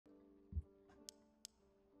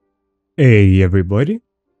Hey everybody,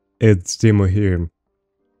 it's Dimo here.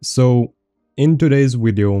 So, in today's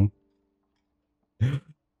video,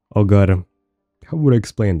 oh god, how would I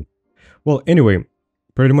explain it? Well, anyway,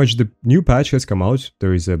 pretty much the new patch has come out,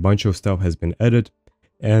 there is a bunch of stuff has been added,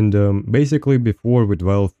 and basically before we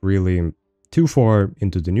delve really too far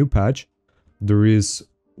into the new patch, there is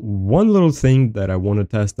one little thing that I want to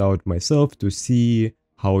test out myself to see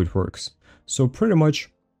how it works. So pretty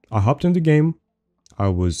much, I hopped in the game, I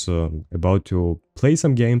was about to play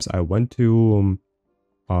some games. I went to,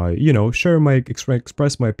 share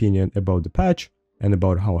express my opinion about the patch and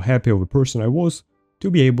about how happy of a person I was to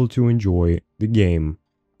be able to enjoy the game.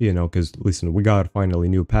 Because listen, we got finally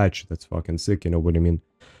new patch. That's fucking sick. You know what I mean?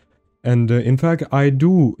 And in fact, I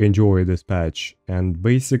do enjoy this patch. And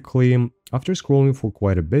basically, after scrolling for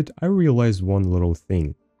quite a bit, I realized one little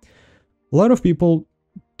thing. A lot of people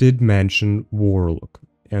did mention Warlock,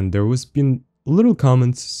 and there was been little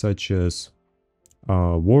comments such as,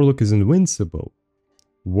 Warlock is invincible.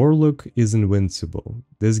 Warlock is invincible.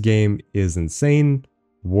 This game is insane.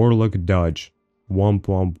 Warlock dodge. Womp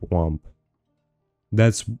womp womp.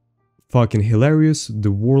 That's fucking hilarious.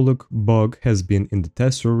 The Warlock bug has been in the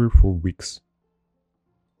test server for weeks.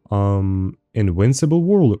 Invincible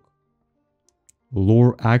Warlock.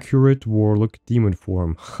 Lore accurate Warlock demon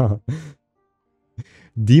form.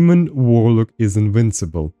 Demon Warlock is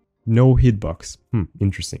invincible. No hitbox.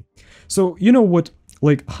 Interesting. So, you know what?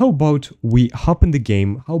 Like, how about we hop in the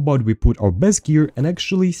game, how about we put our best gear and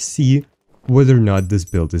actually see whether or not this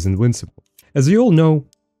build is invincible. As you all know,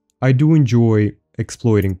 I do enjoy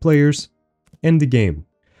exploiting players and the game.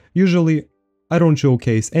 Usually, I don't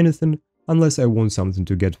showcase anything unless I want something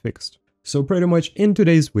to get fixed. So pretty much in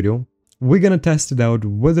today's video, we're gonna test it out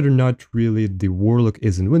whether or not really the Warlock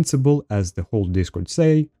is invincible, as the whole Discord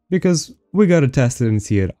say, because we gotta test it and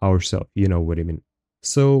see it ourselves, you know what I mean.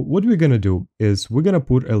 So what we're gonna do is we're gonna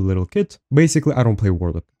put a little kit. Basically, I don't play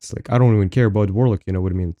Warlock. It's like, I don't even care about Warlock, you know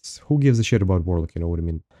what I mean. Who gives a shit about Warlock, you know what I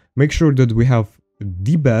mean. Make sure that we have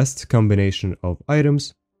the best combination of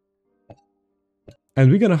items. And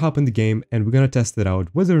we're gonna hop in the game and we're gonna test it out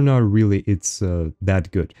whether or not really it's that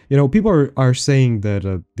good. You know, people are saying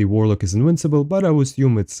that the Warlock is invincible, but I would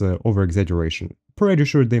assume it's over-exaggeration. Pretty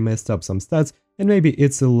sure they messed up some stats, and maybe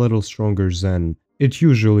it's a little stronger than it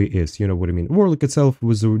usually is, you know what I mean. Warlock itself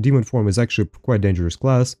with the demon form is actually quite dangerous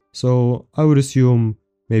class, so I would assume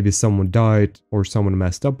maybe someone died or someone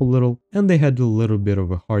messed up a little, and they had a little bit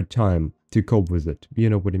of a hard time to cope with it, you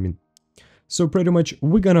know what I mean. So pretty much,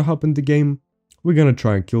 we're gonna hop in the game. We're gonna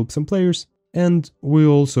try and kill some players, and we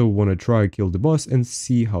also wanna try and kill the boss and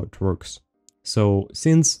see how it works. So,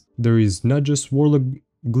 since there is not just Warlock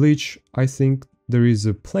glitch, I think there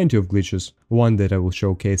is plenty of glitches, one that I will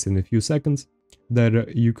showcase in a few seconds,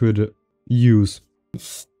 that you could use.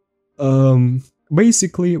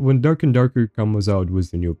 Basically, when Dark and Darker comes out with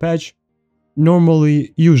the new patch,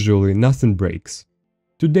 usually nothing breaks.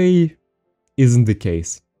 Today isn't the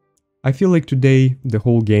case. I feel like today the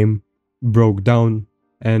whole game broke down,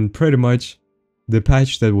 and pretty much the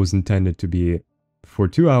patch that was intended to be for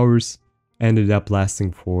 2 hours ended up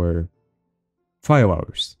lasting for 5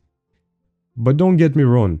 hours. But don't get me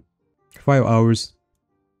wrong, 5 hours,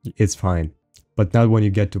 it's fine. But not when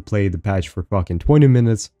you get to play the patch for fucking 20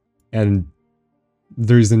 minutes and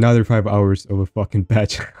there's another 5 hours of a fucking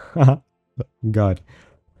patch. God.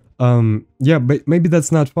 Yeah, but maybe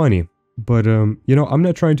that's not funny. But, you know, I'm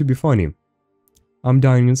not trying to be funny. I'm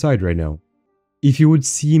dying inside right now. If you would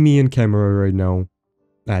see me in camera right now,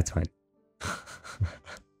 that's fine.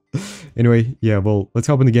 Anyway, yeah, well, let's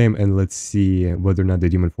hop in the game and let's see whether or not the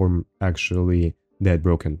demon form actually that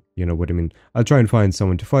broken. You know what I mean? I'll try and find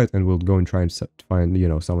someone to fight, and we'll go and try and find, you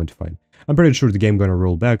know, someone to fight. I'm pretty sure the game gonna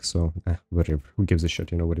roll back, so whatever. Who gives a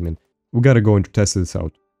shit? You know what I mean? We gotta go and test this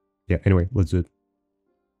out. Yeah. Anyway, let's do it.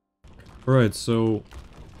 All right, so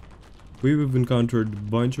we've encountered a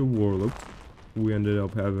bunch of warlocks. We ended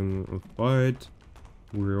up having a fight.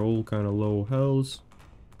 We're all kind of low health.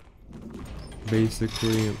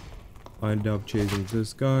 Basically, I ended up chasing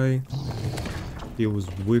this guy. He was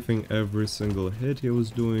whiffing every single hit he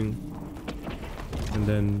was doing. And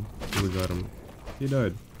then we got him. He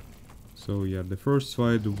died. So yeah, the first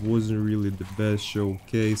fight wasn't really the best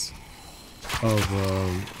showcase of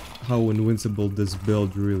how invincible this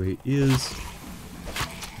build really is.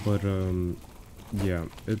 But yeah,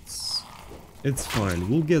 it's fine.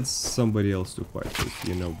 We'll get somebody else to fight with,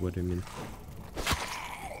 you know what I mean.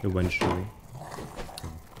 Eventually.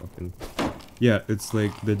 Fucking. Yeah, it's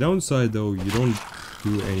like the downside though, you don't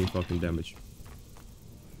do any fucking damage.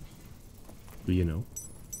 You know.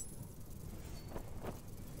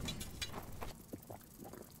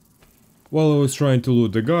 While I was trying to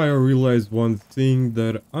loot the guy, I realized one thing,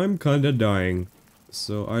 that I'm kinda dying.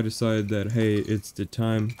 So I decided that, hey, it's the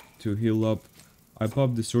time to heal up. I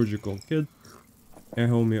popped the surgical kit. A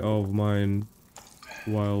homie of mine,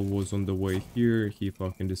 while was on the way here, he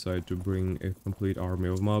fucking decided to bring a complete army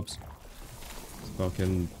of mobs.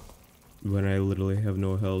 Fucking, when I literally have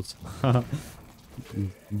no health.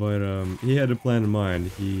 But he had a plan in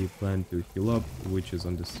mind. He planned to heal up, which is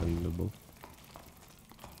understandable.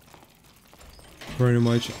 Pretty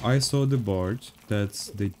much, I saw the bard. That's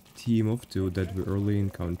the team of two that we early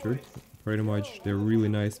encountered. Pretty much, they're really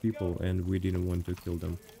nice people, and we didn't want to kill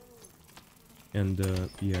them. And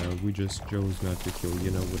yeah, we just chose not to kill,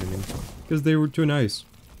 you know what I mean? Because they were too nice.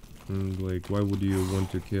 And like, why would you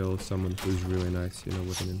want to kill someone who's really nice, you know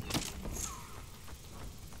what I mean?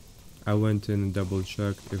 I went in and double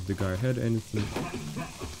checked if the guy had anything.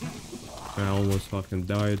 I almost fucking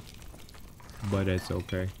died, but it's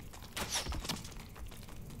okay.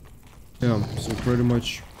 Yeah, so pretty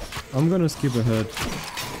much I'm gonna skip ahead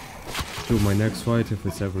to my next fight if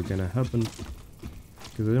it's ever gonna happen,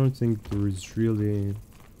 because I don't think there is really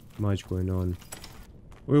much going on.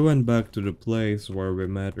 We went back to the place where we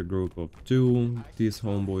met a group of two. These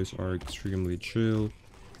homeboys are extremely chill.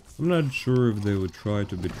 I'm not sure if they would try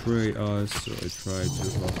to betray us or try to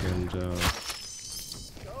fucking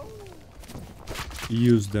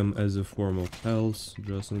use them as a form of health,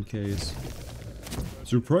 just in case.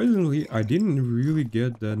 Surprisingly, I didn't really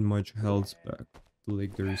get that much health back.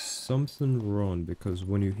 Like, there's something wrong, because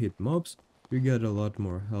when you hit mobs, you get a lot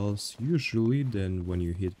more health usually than when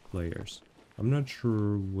you hit players. I'm not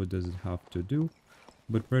sure what does it have to do,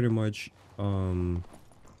 but pretty much,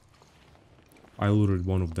 I looted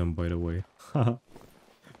one of them, by the way.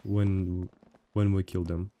 when we killed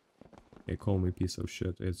them. They call me piece of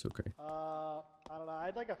shit, it's okay. I don't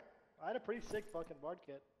know. I had a pretty sick fucking bard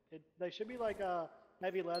kit. They should be like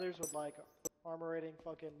heavy leathers with like armor rating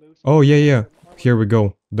fucking moves. Oh yeah, here we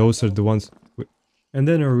go. Those are the ones. And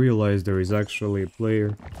then I realized there is actually a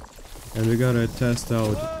player, and we gotta test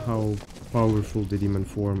out how powerful the demon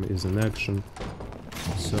form is in action.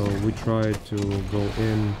 So we tried to go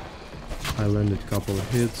in. I landed a couple of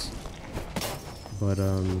hits, but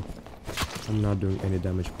I'm not doing any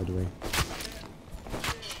damage, by the way.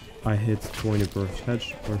 I hit 20 per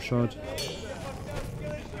shot,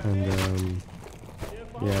 and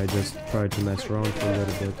yeah, I just tried to mess around for a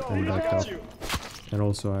little bit and backed up. And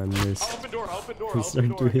also I missed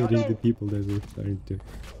starting to hitting the people that we're starting to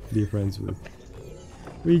be friends with.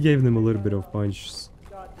 We gave them a little bit of punches,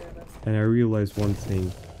 and I realized one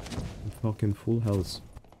thing: I'm fucking full health.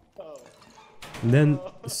 And then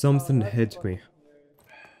something hit me.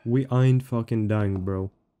 We ain't fucking dying,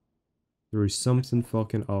 bro. There is something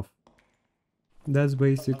fucking off. That's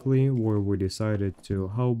basically where we decided to,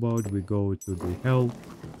 how about we go to the hell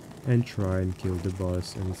and try and kill the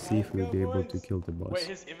boss and see if we'll be able to kill the boss. Wait,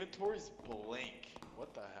 his inventory's blank.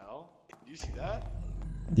 What the hell? Do you see that?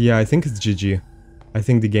 Yeah, I think it's GG. I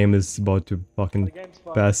think the game is about to fucking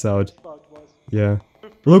pass out. Yeah.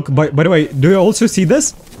 Look, by the way, do you also see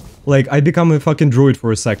this? Like, I become a fucking druid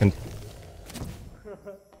for a second.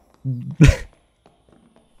 Free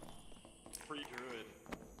druid.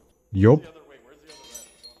 Yup. Where's the other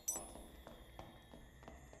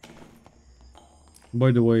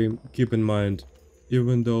By the way, keep in mind,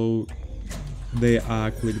 even though they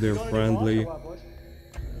act like they're friendly,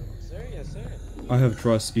 I have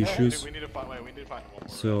trust issues, we need to find one more.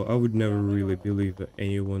 so I would never really believe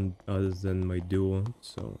anyone other than my duo,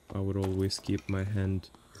 so I would always keep my hand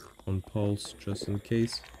on pulse just in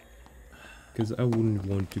case, because I wouldn't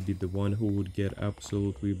want to be the one who would get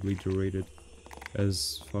absolutely obliterated,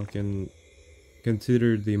 as fucking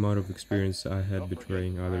consider the amount of experience I had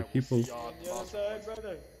betraying other people.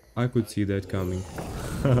 I could see that coming.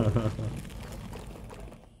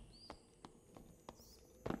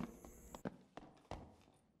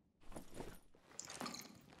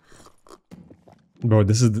 Bro,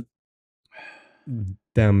 this is the...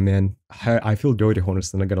 Damn, man. I feel dirty,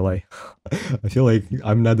 honestly, not gonna lie. I feel like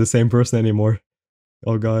I'm not the same person anymore.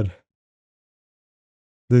 Oh god.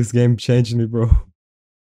 This game changed me, bro.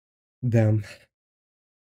 Damn.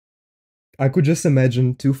 I could just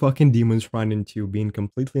imagine two fucking demons running into you, being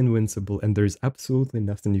completely invincible, and there's absolutely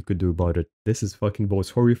nothing you could do about it. This is fucking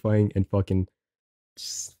both horrifying and fucking...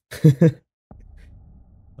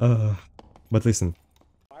 but listen.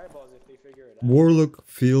 Warlock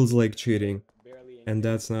feels like cheating, and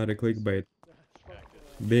that's not a clickbait.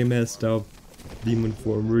 They messed up demon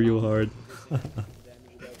form real hard.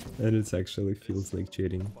 And it actually feels like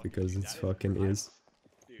cheating, because it fucking is.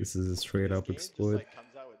 This is a straight up exploit.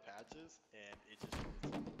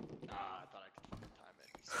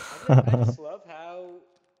 I just love how,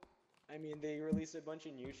 I mean, they release a bunch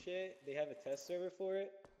of new shit. They have a test server for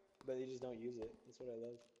it, but they just don't use it. That's what I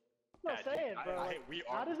love. I'm not saying, bro. Like, we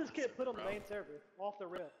how are does this the get test put on server, the bro. main server off the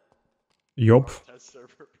rip? Yup. Test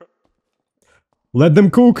server, bro. Let them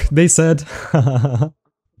cook, they said.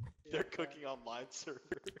 They're cooking on live servers.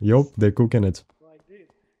 Yup, they're cooking it. Like, dude,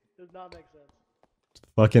 does not make sense.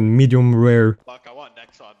 Fucking medium rare. Fuck, I want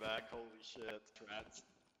Nexon back. Holy shit, rats.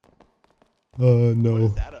 Oh What no.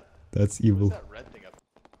 is that up? That's What is evil. that red thing up?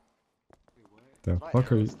 Wait, what? The Does my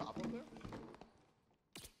fuck are arrow you? stop up there?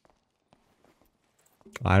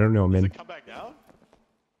 I don't know, Does man. it come back down?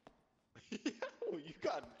 Yo, you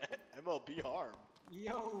got an MLB arm.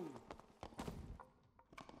 Yo!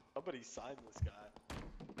 Somebody signed this guy.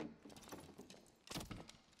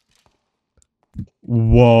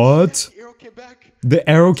 What? The arrow came back. The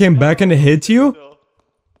arrow came back and hit you? No.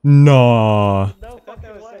 Nah. No I thought fucking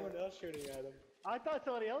that was way. someone else shooting at him. I thought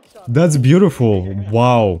somebody else shot me. That's beautiful.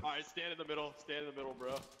 Wow. Alright, stand in the middle. Stand in the middle,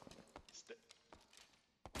 bro.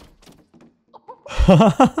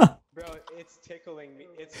 Bro, it's tickling me.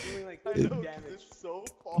 It's doing like I big know, 'cause damage. it's so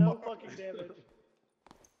far. No fucking damage.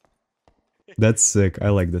 That's sick. I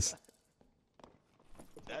like this.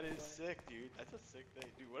 That is sick, dude. That's a sick thing,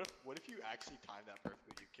 dude. What if you actually time that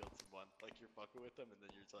perfectly? You killed someone, like you're fucking with them, and then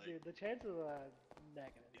you're just like, Dude, the chances are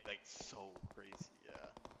negative. like so crazy, yeah.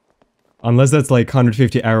 Unless that's like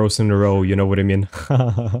 150 arrows in a row, you know what I mean?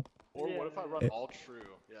 Or what if I run all true?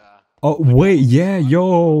 Yeah. Oh, wait, yeah, I'm yo.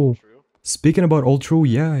 all true. Speaking about all true,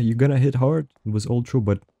 yeah, you're gonna hit hard. It was all true,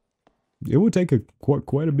 but it would take a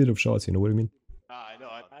quite a bit of shots, you know what I mean? I know.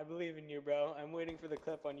 I believe in you, bro. I'm waiting for the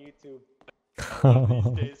clip on YouTube.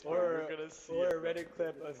 These days, bro, Or, we're gonna see or it, a bro. Reddit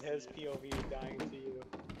clip of his POV dying to you.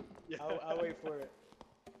 Yeah. I'll wait for it.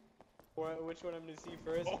 Or which one I'm gonna see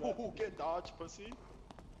first? but- Oh, get dodged, pussy.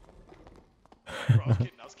 Bro, I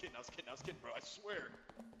was kidding, bro, I swear.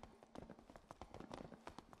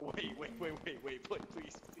 Wait,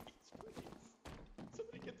 please.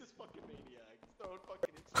 Somebody get this fucking maniac. He's throwing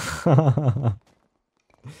fucking insane.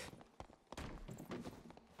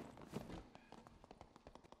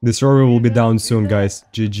 The server will be down soon, guys.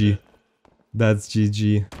 GG. That's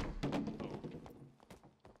GG.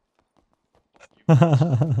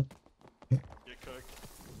 Get cooked.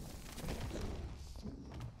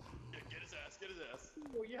 Get his ass,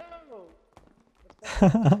 Oh, yo!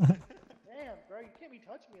 Damn, bro, you can't be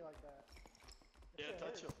touching me like that. Yeah,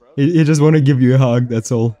 touch him, bro. He just want to give you a hug,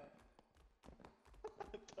 that's all.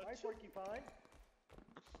 Alright, porcupine.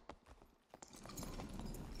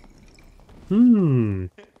 Hmm.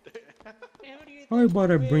 Hey, who do you How think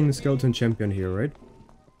about I will bring the win, skeleton man? champion here, right?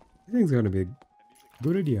 I think it's gonna be a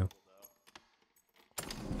good idea.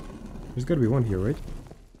 There's gotta be one here, right?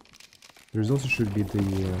 There's also should be the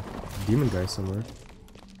demon guy somewhere.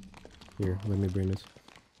 Here, let me bring it.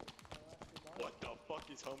 What the fuck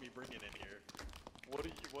is homie bringing in here? What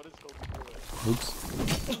is homie doing?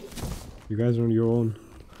 Oops. You guys are on your own.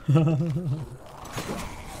 Yeah,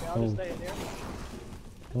 I'll just Oh. stay in there.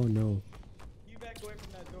 Oh no. You back away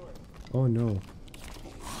from that door. Oh no.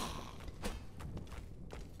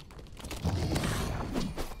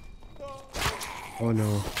 Oh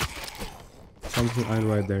no. Something ain't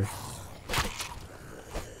right there.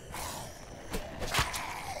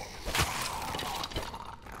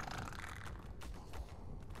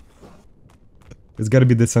 It's gotta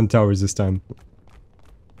be the Centaurs this time.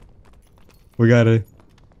 We got it.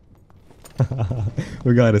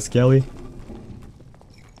 We got a Skelly.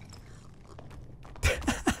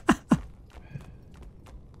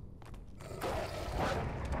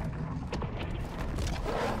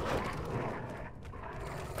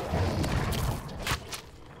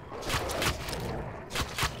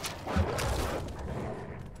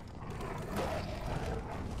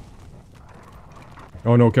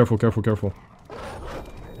 Oh no, careful, careful, careful.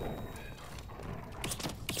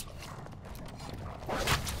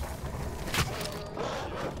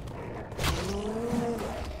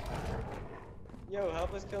 Yo,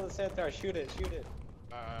 help us kill the centaur. Shoot it, shoot it.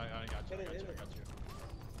 I got you, Hit it, hit I it. got you.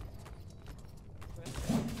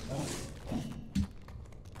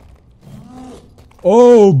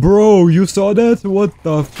 Oh, bro, you saw that? What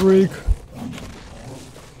the freak?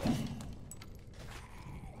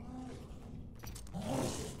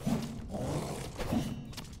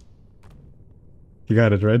 You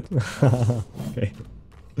got it, right? Okay.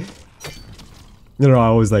 No,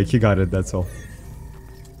 I was like, he got it, that's all.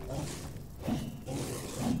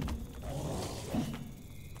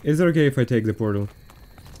 Is it okay if I take the portal?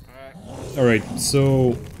 Alright,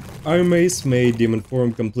 so our MACE made Demon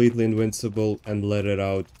Form completely invincible and let it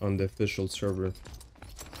out on the official server.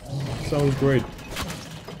 Sounds great.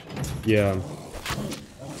 Yeah.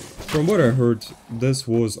 From what I heard, this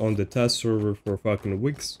was on the test server for fucking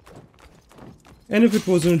weeks. And if it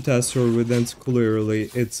wasn't a test server, then clearly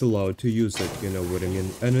it's allowed to use it, you know what I mean?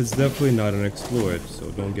 And it's definitely not an exploit,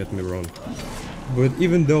 so don't get me wrong. But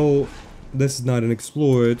even though this is not an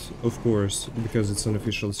exploit, of course, because it's an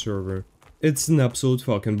official server, it's an absolute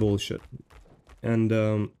fucking bullshit.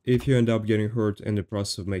 And if you end up getting hurt in the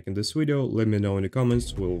process of making this video, let me know in the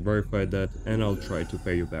comments, we'll verify that, and I'll try to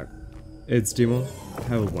pay you back. It's Dimo,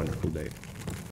 have a wonderful day.